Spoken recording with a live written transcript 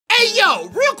Hey, yo,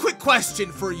 real quick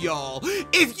question for y'all.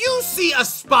 If you see a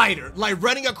spider, like,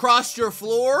 running across your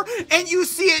floor, and you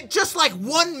see it just like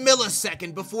 1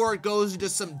 millisecond before it goes into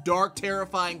some dark,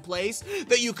 terrifying place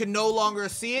that you can no longer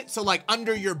see it, so like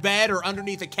under your bed or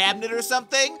underneath a cabinet or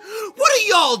something, what do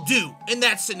y'all do in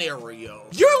that scenario?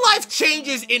 Your life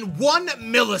changes in 1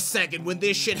 millisecond when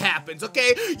this shit happens,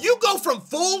 okay? You go from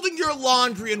folding your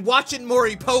laundry and watching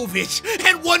Maury Povich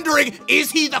and wondering,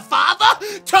 is he the father?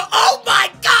 To, oh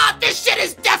my God, this shit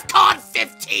is DEFCON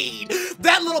 15.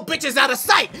 That little bitch is out of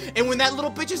sight. And when that little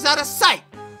bitch is out of sight,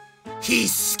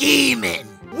 he's scheming.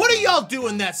 What do y'all do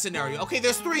in that scenario? Okay,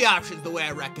 there's 3 options the way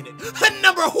I reckon it.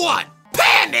 Number 1,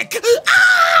 panic.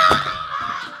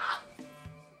 Ah!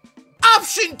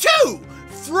 Option 2,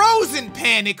 frozen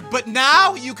panic, but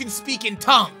now you can speak in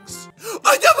tongues.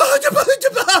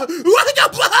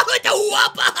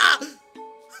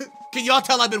 Can y'all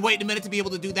tell I've been waiting a minute to be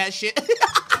able to do that shit?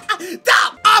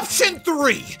 Option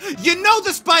 3, you know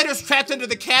the spider's trapped under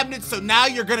the cabinet, so now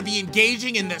you're gonna be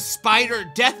engaging in the spider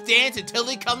death dance until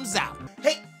he comes out.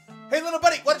 Hey little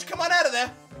buddy, why don't you come on out of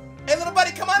there? Hey little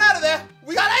buddy, come on out of there.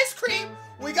 We got ice cream.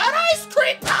 We got ice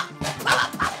cream.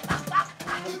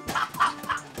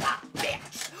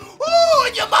 Bitch. Ooh,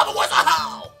 and your mama was a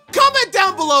hoe. Comment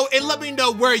down below and let me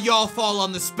know where y'all fall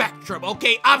on the spectrum,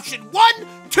 okay? Option 1,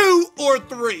 2, or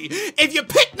 3. If you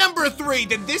pick number 3,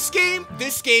 then this game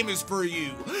is for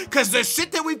you. Cause the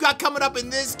shit that we've got coming up in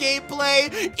this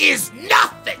gameplay is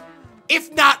nothing if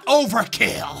not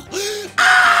overkill.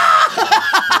 Ah!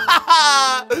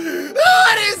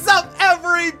 What is up,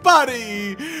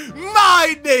 everybody?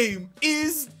 My name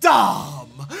is Dom,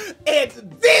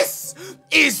 and this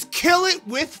is Kill It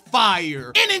With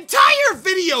Fire, an entire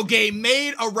video game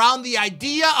made around the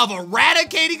idea of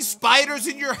eradicating spiders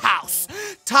in your house.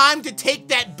 Time to take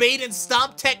that bait and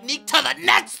stomp technique to the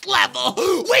next level.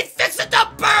 We fixin' to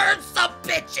burn some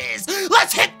bitches.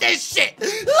 Let's hit this shit.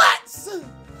 Let's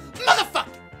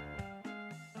motherfucker.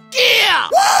 Yeah!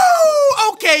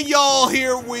 Woo! Okay, y'all,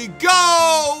 here we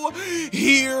go.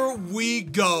 Here we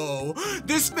go.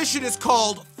 This mission is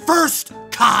called First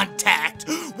Contact,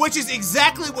 which is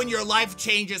exactly when your life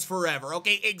changes forever,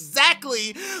 okay?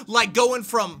 Exactly like going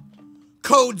from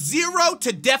code 0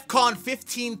 to DEFCON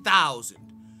 15,000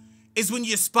 is when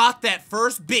you spot that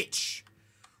first bitch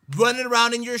running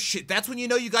around in your shit. That's when you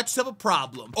know you got yourself a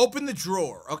problem. Open the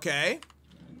drawer, okay?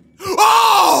 Oh!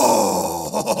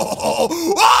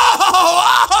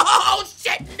 Oh,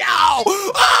 shit, no!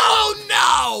 Oh,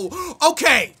 no!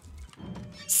 Okay,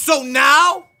 so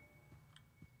now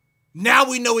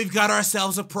we know we've got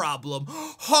ourselves a problem.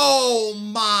 Oh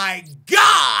my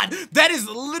God! That is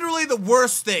literally the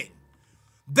worst thing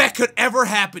that could ever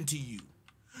happen to you.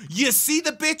 You see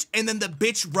the bitch, and then the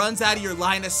bitch runs out of your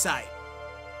line of sight.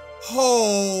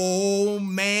 Oh,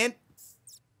 man.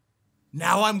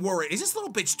 Now I'm worried. Is this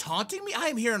little bitch taunting me? I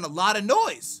am hearing a lot of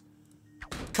noise.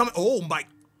 Oh my.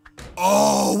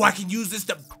 Oh, I can use this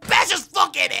to bash his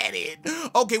fucking head in.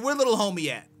 Okay, where little homie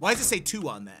at? Why does it say 2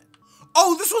 on that?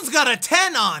 Oh, this one's got a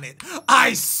 10 on it.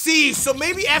 I see. So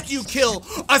maybe after you kill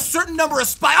a certain number of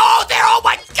spiders. Oh, there. Oh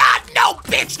my God. No,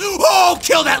 bitch. Oh,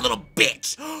 kill that little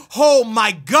bitch. Oh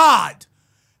my God.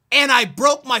 And I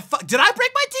broke my did I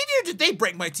break my TV or did they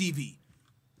break my TV?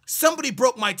 Somebody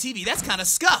broke my TV. That's kind of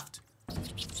scuffed.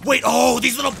 Wait, oh,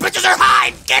 these little bitches are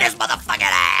hiding! Get his motherfucking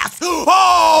ass!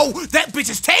 Oh, that bitch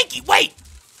is tanky! Wait,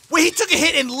 he took a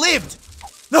hit and lived!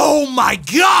 Oh my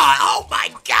God! Oh my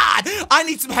God! I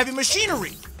need some heavy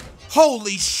machinery!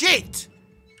 Holy shit!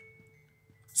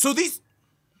 So these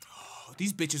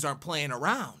bitches aren't playing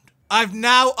around. I've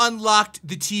now unlocked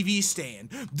the TV stand.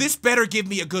 This better give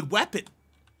me a good weapon.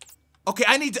 Okay,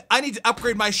 I need to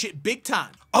upgrade my shit big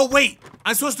time. Oh wait,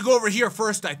 I'm supposed to go over here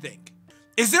first, I think.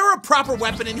 Is there a proper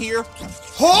weapon in here?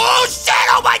 Oh shit,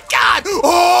 oh my God!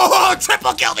 Oh,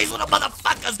 triple kill these little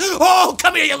motherfuckers! Oh,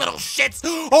 come here, you little shits!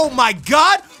 Oh my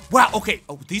God! Wow, okay,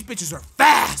 oh, these bitches are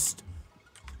fast!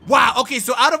 Wow, okay,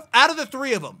 so out of the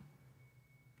 3 of them,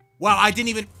 wow, I didn't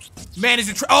even manage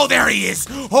to oh, there he is!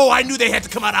 Oh, I knew they had to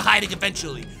come out of hiding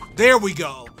eventually. There we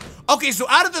go. Okay, so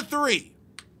out of the 3,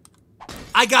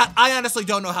 I honestly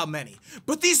don't know how many,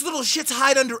 but these little shits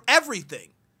hide under everything.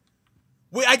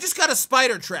 Wait, I just got a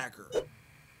spider tracker.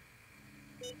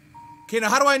 Okay, now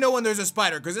how do I know when there's a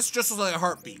spider? Because this just looks like a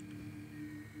heartbeat.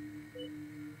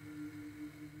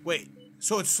 Wait,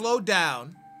 so it slowed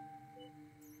down.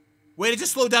 Wait, it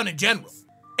just slowed down in general.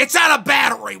 It's out of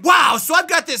battery. Wow, so I've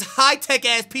got this high-tech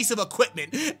ass piece of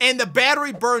equipment, and the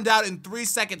battery burned out in 3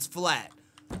 seconds flat.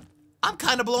 I'm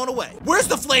kind of blown away. Where's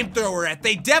the flamethrower at?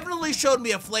 They definitely showed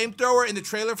me a flamethrower in the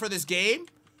trailer for this game.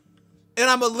 And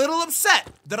I'm a little upset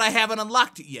that I haven't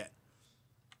unlocked it yet.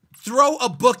 Throw a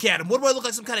book at him. What do I look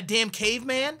like, some kind of damn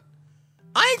caveman?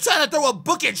 I ain't trying to throw a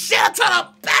book at shit. I'm trying to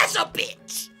bash a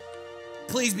bitch.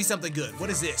 Please be something good. What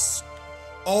is this?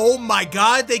 Oh my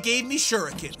God, they gave me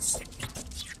shurikens.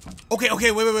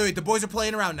 Okay, wait. The boys are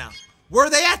playing around now. Where are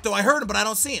they at though? I heard him, but I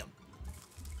don't see him.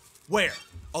 Where?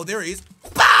 Oh, there he is.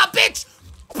 Bah, bitch!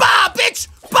 Bah, bitch!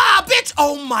 Bah, bitch!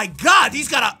 Oh my God, he's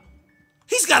got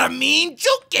a mean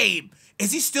juke game.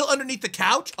 Is he still underneath the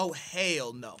couch? Oh,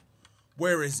 hell no.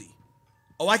 Where is he?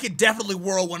 Oh, I could definitely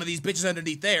whirl one of these bitches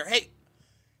underneath there.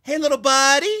 Hey, little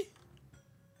buddy.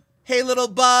 Hey, little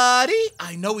buddy.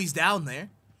 I know he's down there.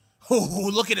 Oh,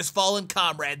 look at his fallen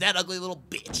comrade, that ugly little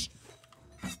bitch.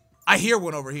 I hear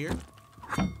one over here.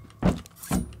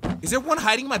 Is there one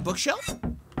hiding in my bookshelf?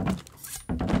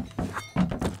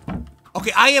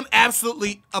 Okay, I am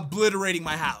absolutely obliterating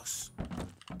my house.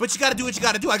 But you gotta do what you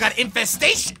gotta do. I got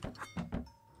infestation.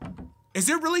 Is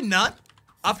there really none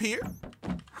up here?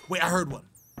 Wait, I heard one.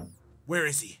 Where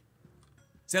is he?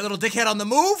 Is that little dickhead on the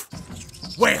move?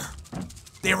 Where?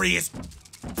 There he is.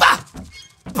 Bah!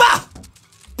 Bah!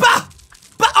 Bah!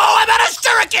 Bah! Oh, I'm out of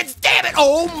shurikens, damn it!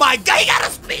 Oh my God, he got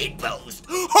a speed boost!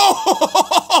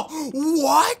 Oh,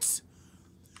 what?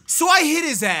 So I hit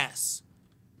his ass.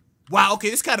 Wow, okay,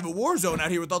 this is kind of a war zone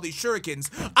out here with all these shurikens.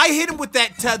 I hit him with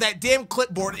that damn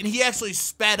clipboard and he actually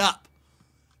sped up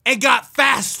and got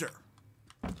faster.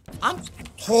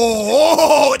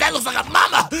 Oh, that looks like a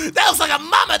mama. That looks like a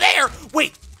mama there.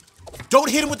 Wait,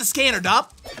 don't hit him with the scanner, Dom.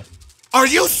 Are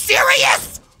you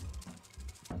serious?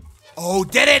 Oh,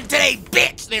 dead end today,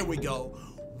 bitch. There we go.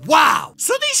 Wow.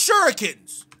 So these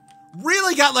shurikens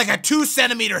really got like a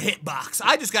 2-centimeter hitbox.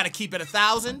 I just gotta keep it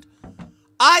 1,000.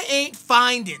 I ain't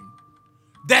finding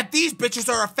that these bitches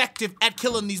are effective at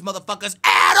killing these motherfuckers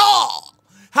at all.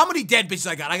 How many dead bitches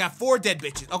I got? I got 4 dead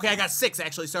bitches. Okay, I got 6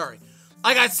 actually, sorry.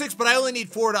 I got 6, but I only need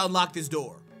 4 to unlock this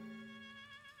door.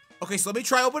 Okay, so let me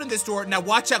try opening this door. Now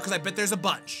watch out, because I bet there's a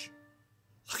bunch.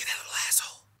 Look at that little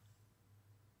asshole.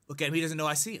 Look at him, he doesn't know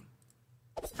I see him.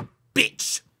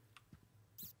 Bitch.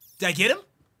 Did I get him?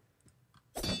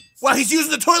 Wow, he's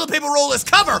using the toilet paper roll as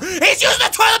cover. He's using the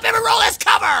toilet paper roll as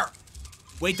cover.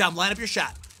 Wait, Dom, line up your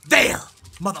shot. There,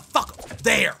 motherfucker,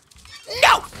 there.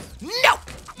 No, no,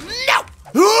 no.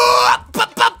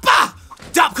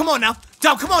 Dom, come on now.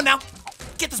 Dom, come on now.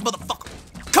 Get this motherfucker.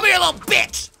 Come here, little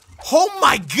bitch. Oh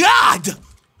my God.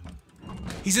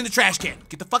 He's in the trash can.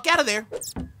 Get the fuck out of there.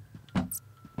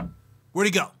 Where'd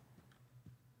he go?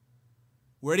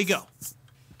 Where'd he go?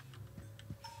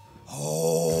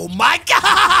 Oh my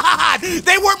God.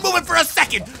 They weren't moving for a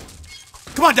second.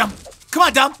 Come on, Dom. Come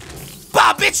on, Dom.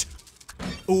 Bah, bitch.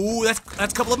 Ooh,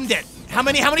 that's a couple of them dead. How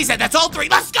many is that? That's all 3.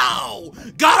 Let's go.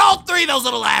 Got all 3 of those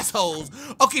little assholes.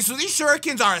 Okay, so these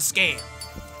shurikens are a scam.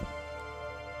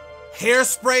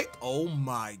 Hairspray. Oh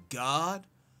my God.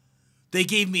 They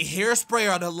gave me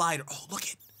hairspray on a lighter. Oh,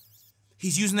 look it.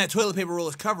 He's using that toilet paper roll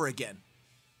as cover again.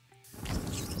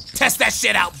 Test that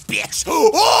shit out, bitch.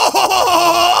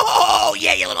 Oh,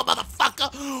 yeah, you little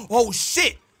motherfucker. Oh,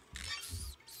 shit.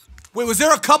 Wait, was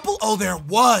there a couple? Oh, there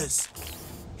was.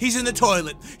 He's in the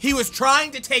toilet. He was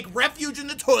trying to take refuge in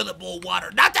the toilet bowl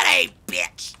water. Not today,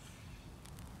 bitch.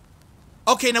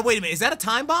 Okay, now wait a minute. Is that a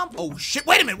time bomb? Oh, shit.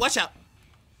 Wait a minute. Watch out.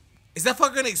 Is that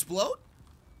fucker gonna explode?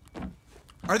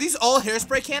 Are these all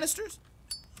hairspray canisters?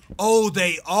 Oh,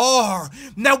 they are.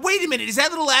 Now, wait a minute. Is that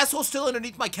little asshole still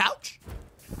underneath my couch?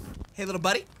 Hey, little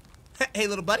buddy. Hey,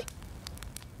 little buddy.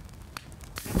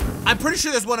 I'm pretty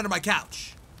sure there's one under my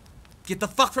couch. Get the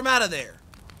fuck from out of there.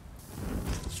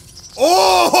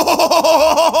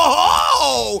 Oh!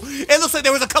 It looks like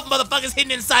there was a couple motherfuckers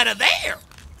hidden inside of there.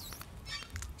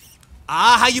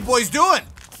 Ah, how you boys doing?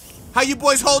 How you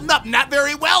boys holding up? Not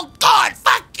very well? God,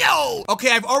 fuck you! Okay,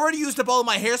 I've already used up all of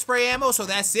my hairspray ammo, so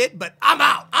that's it, but I'm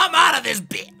out. I'm out of this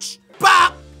bitch.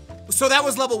 Bop! So that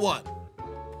was level 1.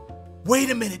 Wait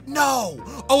a minute, no.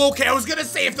 Oh, okay, I was gonna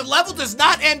say, if the level does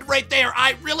not end right there,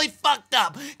 I really fucked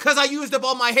up, because I used up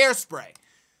all my hairspray.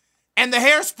 And the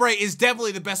hairspray is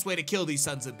definitely the best way to kill these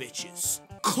sons of bitches.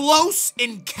 Close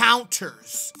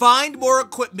encounters. Find more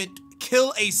equipment,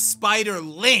 kill a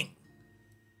spiderling.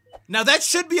 Now that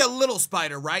should be a little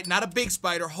spider, right? Not a big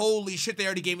spider. Holy shit, they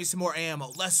already gave me some more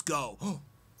ammo. Let's go.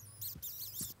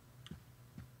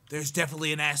 There's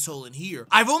definitely an asshole in here.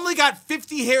 I've only got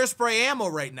 50 hairspray ammo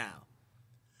right now.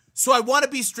 So I want to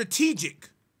be strategic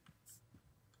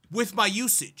with my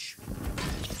usage.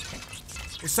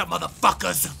 What's up,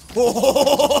 motherfuckers?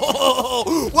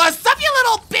 Oh, what's up, you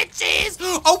little bitches?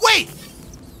 Oh, wait.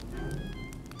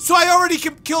 So I already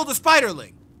killed a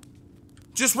spiderling.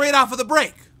 Just right off of the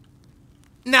break.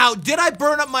 Now, did I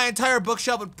burn up my entire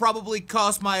bookshelf and probably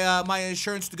cost my my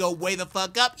insurance to go way the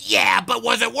fuck up? Yeah, but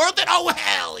was it worth it? Oh,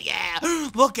 hell yeah.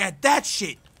 Look at that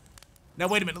shit. Now,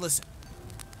 wait a minute, listen.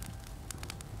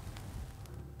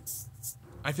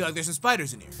 I feel like there's some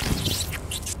spiders in here.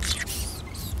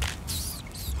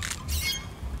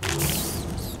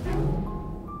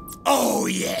 Oh,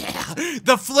 yeah.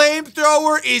 The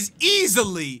flamethrower is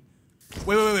easily...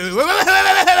 Wait. Why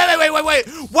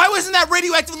wasn't that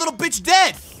radioactive little bitch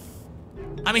dead?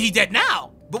 I mean, he dead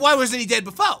now, but why wasn't he dead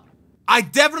before? I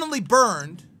definitely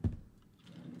burned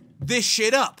this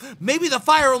shit up. Maybe the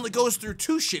fire only goes through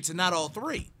 2 shits and not all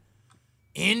 3.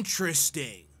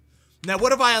 Interesting. Now,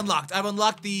 what have I unlocked? I've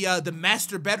unlocked the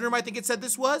master bedroom, I think it said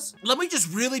this was. Let me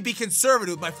just really be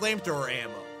conservative with my flamethrower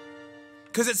ammo.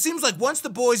 Because it seems like once the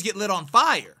boys get lit on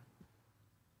fire,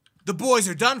 the boys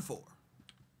are done for.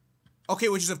 Okay,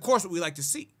 which is of course what we like to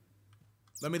see.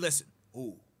 Let me listen.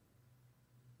 Ooh.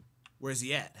 Where's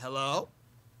he at? Hello?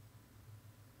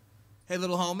 Hey,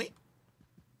 little homie.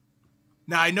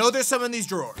 Now, I know there's some in these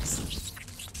drawers.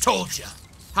 Told ya.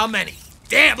 How many?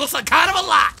 Damn, looks like kind of a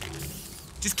lot.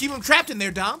 Just keep them trapped in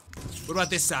there, Dom. What about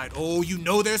this side? Oh, you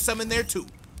know there's some in there, too.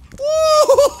 Ooh,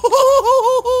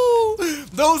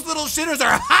 those little shitters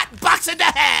are hot boxing to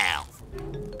hell.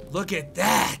 Look at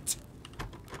that.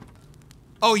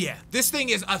 Oh yeah, this thing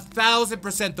is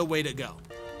 1000% the way to go.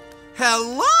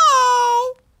 Hello?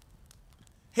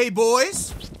 Hey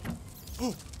boys.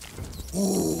 Ooh.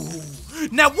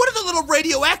 Now what are the little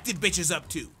radioactive bitches up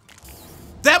to?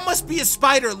 That must be a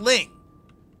spiderling.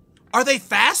 Are they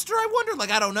faster, I wonder?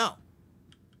 Like, I don't know.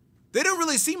 They don't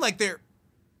really seem like they're...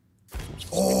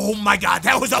 Oh my god,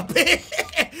 that was a big...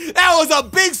 that was a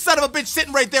big son of a bitch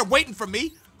sitting right there waiting for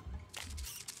me.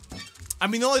 I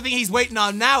mean, the only thing he's waiting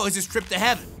on now is his trip to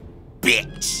heaven.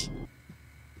 Bitch!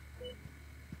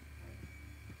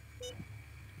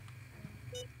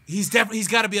 He's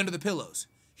got to be under the pillows.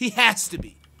 He has to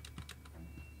be.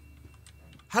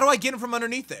 How do I get him from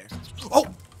underneath there? Oh!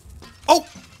 Oh!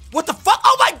 What the fuck?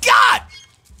 Oh my god!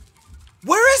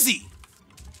 Where is he?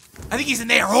 I think he's in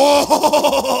there.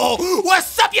 Oh!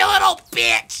 What's up, you little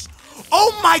bitch?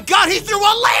 Oh my god, he threw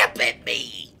a lamp at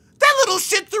me! That little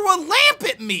shit threw a lamp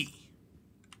at me!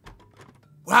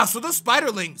 Wow, so those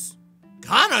spiderlings,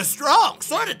 kinda strong,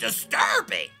 sorta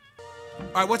disturbing.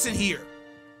 Alright, what's in here?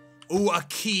 Ooh, a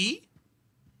key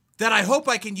that I hope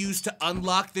I can use to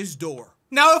unlock this door.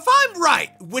 Now, if I'm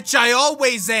right, which I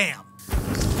always am.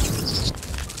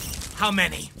 How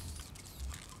many?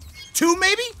 2,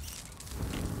 maybe?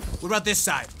 What about this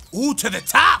side? Ooh, to the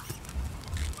top.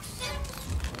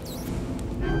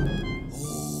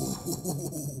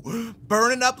 Ooh,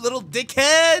 burning up little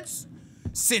dickheads.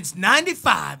 Since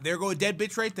 95, there go a dead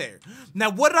bitch right there.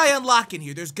 Now, what did I unlock in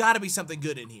here? There's gotta be something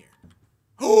good in here.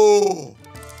 Oh!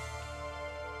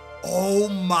 Oh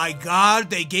my god,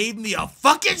 they gave me a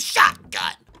fucking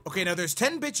shotgun! Okay, now there's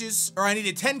 10 bitches, or I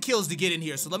needed 10 kills to get in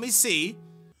here, so let me see.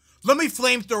 Let me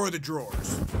flamethrower the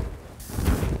drawers.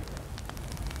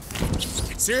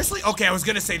 Seriously? Okay, I was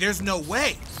gonna say, there's no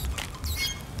way.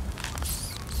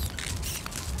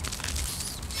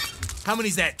 How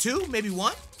many's that? 2? Maybe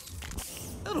 1?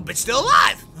 That little bitch still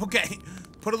alive. Okay,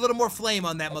 put a little more flame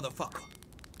on that motherfucker.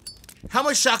 How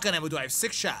much shotgun ammo do I have?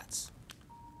 6 shots.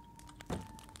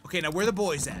 Okay, now where are the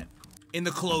boys at? In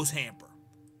the clothes hamper.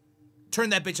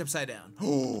 Turn that bitch upside down.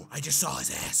 Oh, I just saw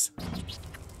his ass.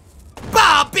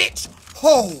 Bah, bitch!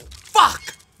 Oh,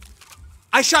 fuck!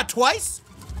 I shot twice?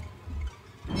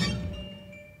 I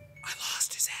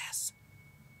lost his ass.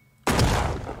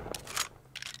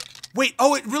 Wait,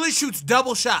 oh, it really shoots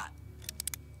double shot.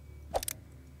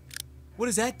 What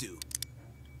does that do?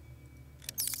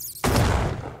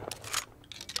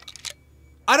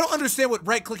 I don't understand what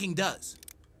right-clicking does.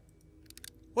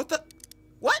 What the?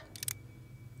 What?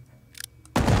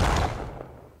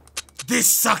 This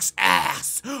sucks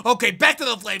ass. Okay, back to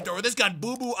the flamethrower. This gun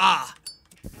boo-boo ah.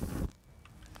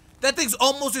 That thing's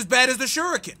almost as bad as the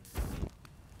shuriken.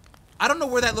 I don't know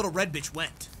where that little red bitch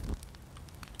went.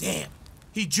 Damn,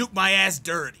 he juked my ass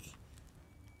dirty.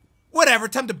 Whatever,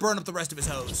 time to burn up the rest of his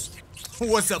hose.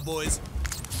 What's up, boys?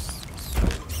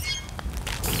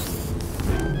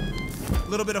 A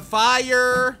little bit of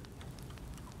fire.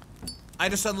 I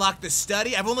just unlocked the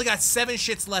study. I've only got 7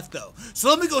 shits left, though. So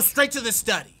let me go straight to the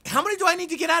study. How many do I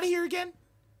need to get out of here again?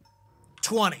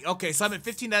 20. Okay, so I'm at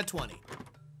 15 out of 20.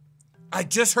 I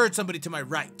just heard somebody to my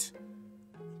right.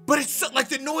 But it's so, like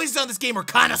the noises on this game are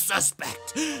kind of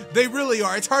suspect. They really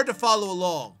are. It's hard to follow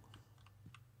along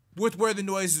with where the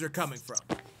noises are coming from.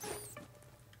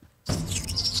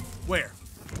 Where?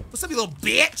 What's up, you little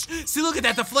bitch? See, look at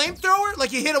that. The flamethrower?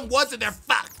 Like you hit them once and they're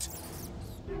fucked.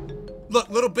 Look,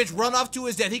 little bitch run off to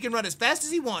his death. He can run as fast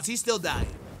as he wants. He's still dying.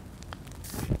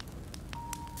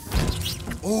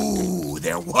 Ooh,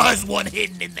 there was one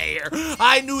hidden in there.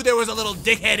 I knew there was a little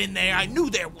dickhead in there. I knew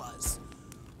there was.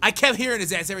 I kept hearing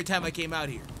his ass every time I came out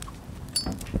here.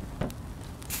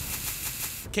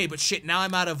 Okay, but shit, now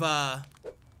I'm out of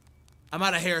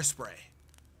hairspray.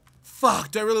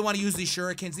 Fuck, do I really want to use these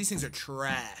shurikens? These things are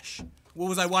trash. What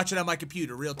was I watching on my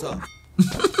computer? Real talk.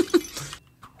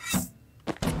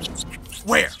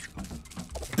 Where?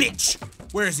 Bitch.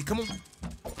 Where is he? Come on.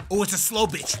 Oh, it's a slow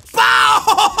bitch.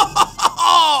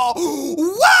 Bow!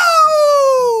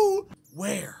 Woo!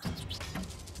 Where?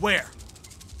 Where?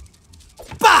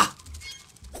 Bah!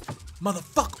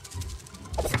 Motherfucker.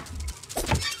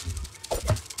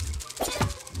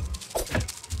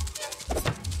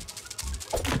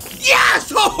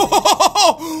 Yes!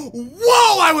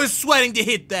 Whoa! I was sweating to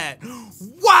hit that.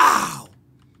 Wow!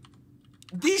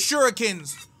 These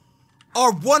shurikens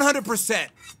are 100%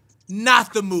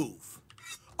 not the move.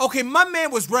 Okay, my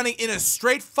man was running in a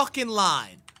straight fucking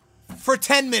line for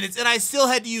 10 minutes and I still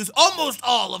had to use almost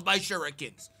all of my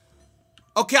shurikens.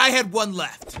 Okay, I had one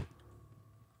left.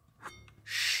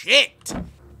 Shit.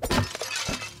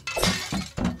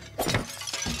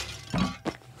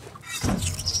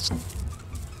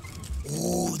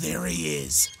 Oh, there he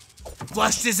is.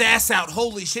 Flushed his ass out.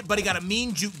 Holy shit, buddy got a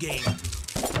mean juke game.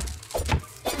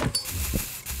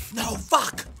 No,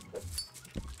 fuck.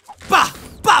 Bah!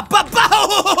 Bah! Bah!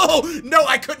 Bah! No,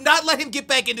 I could not let him get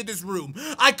back into this room.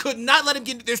 I could not let him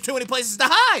get into. There's too many places to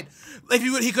hide. If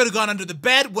he could have gone under the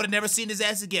bed, would have never seen his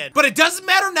ass again. But it doesn't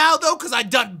matter now, though, because I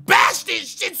done bashed his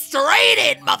shit straight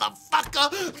in,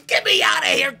 motherfucker. Get me out of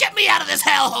here. Get me out of this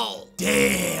hellhole.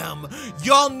 Damn.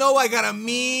 Y'all know I got a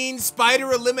mean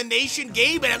spider elimination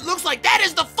game, and it looks like that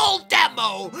is the full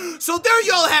demo. So there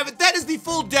y'all have it. That is the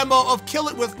full demo of Kill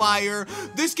It With Fire.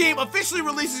 This game officially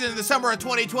releases in the summer of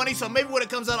 2020, so maybe when it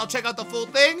comes out, I'll check out the full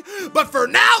thing. But for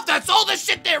now, that's all the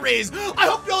shit there is. I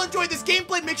hope y'all enjoyed this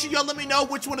gameplay. Make sure y'all let me know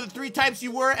which one of the 3 types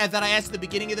you were, as that I asked at the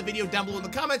beginning of the video down below in the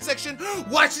comment section.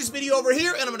 Watch this video over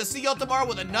here, and I'm gonna see y'all tomorrow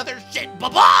with another shit.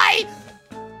 Bye-bye!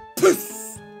 Peace!